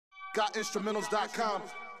GotInstrumentals.com.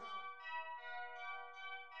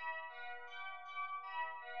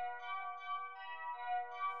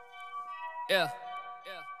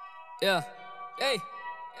 Yeah, hey.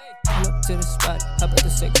 Pull up to the spot, hop at the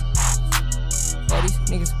 6. All these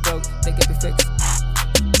niggas broke, they get me fixed.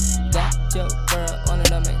 Got your girl on in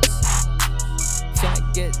the mix.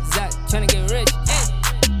 Tryna get Zach, tryna get rich.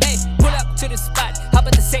 Hey, pull up to the spot, hop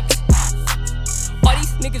at the 6. All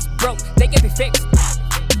these niggas broke, they get me fixed.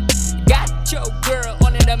 Got your girl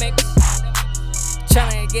on in the mix.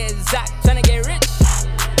 Tryna get Zach, tryna get rich.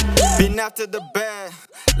 Been after the bag,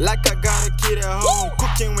 like I got a kid at home.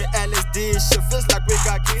 Cooking with L.S.D, shit feels like we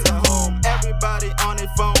got kids at home. Everybody on their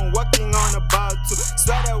phone, working on about to.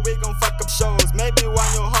 Swear that we gon' fuck up shows, maybe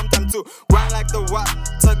one your home time too. Grind like the what?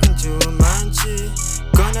 Talking Jumanji.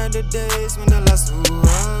 Gone are the days when the last who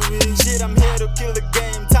are we? Shit, I'm here to kill the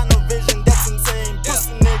game. Tunnel vision, that's insane.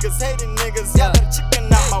 Pussy niggas, hating niggas, y'all got chicken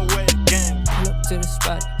out my way again. Pull up to the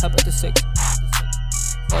spot, hop at the 6.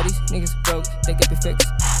 All these niggas broke, they get me fixed.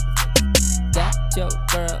 Got your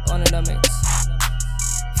girl on in the mix.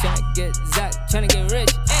 Tryna get Zach, tryna get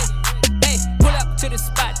rich. Hey, pull up to the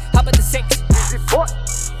spot, hop at the 6.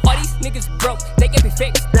 All these niggas broke, they get me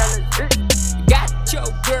fixed. Got your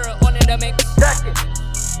girl on in the mix.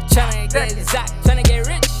 Tryna get Zach, tryna get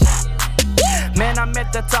rich. Man, I'm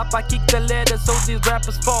at the top, I kick the ladder so these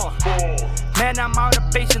rappers fall. Man, I'm out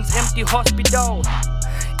of patience, empty hospital.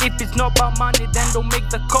 If it's not about money, then don't make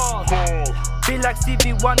the call. Feel like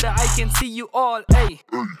Stevie Wonder, I can see you all. Ay,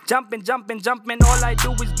 jumping, all I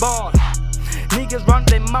do is ball. Niggas run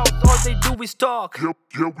their mouth, all they do is talk.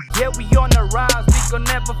 Yeah, we on the rise, we gon'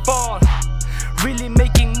 never fall. Really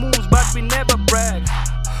making moves, but we never brag.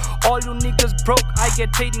 All you niggas broke, I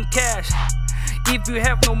get paid in cash. If you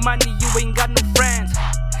have no money, you ain't got no friends.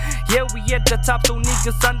 Yeah, we at the top, so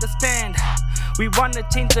niggas understand. We wanna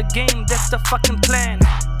change the game, that's the fucking plan.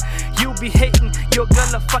 You be hating, your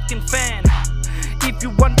girl a fucking fan. If you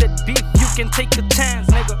want that beef, you can take a chance,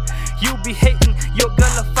 nigga. You be hating, your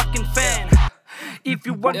girl a fucking fan. If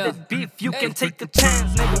you want that beef, you can take a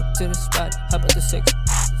chance, nigga. Pull up to the spot, hop at the 6.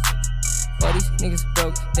 All these niggas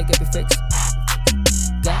broke, they get me fixed.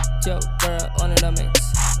 Got your girl on in the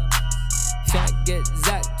mix. Tryna get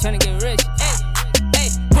Zach, tryna get rich. Hey,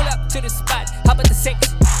 pull up to the spot, hop at the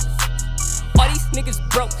 6. All these niggas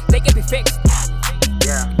broke, they get me fixed.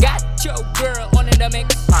 Got your girl on in the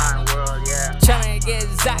mix. Fine world, Tryna get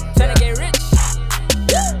Zach, tryna get rich.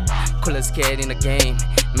 Coolest kid in the game.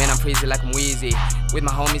 Man, I'm crazy like I'm Wheezy. With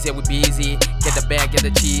my homies, yeah, we busy. Get the bag, get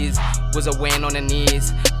the cheese. Was a win on the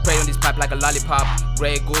knees. Pray on this pipe like a lollipop.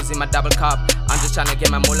 Grey goose in my double cup. I'm just tryna get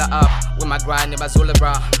my moolah up. With my grind in my Zula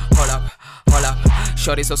bra. Hold up.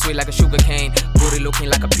 Shorty so sweet like a sugar cane. Booty looking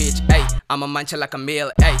like a peach. Ay, I'm a muncher like a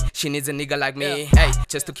meal. Ay, she needs a nigga like me. Ay,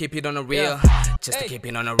 just to keep it on the real. Just to keep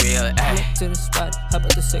it on the real. Ay. Pull up to the spot, hop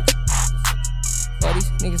at the 6. All these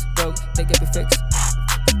niggas broke, they get me fixed.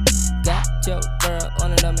 Got your girl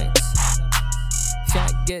on in the mix.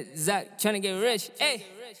 Tryna get Zach, tryna get rich. Hey,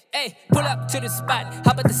 pull up to the spot,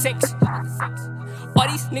 hop at the 6. All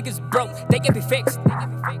these niggas broke, they get me fixed.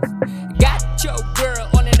 Got your girl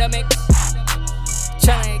on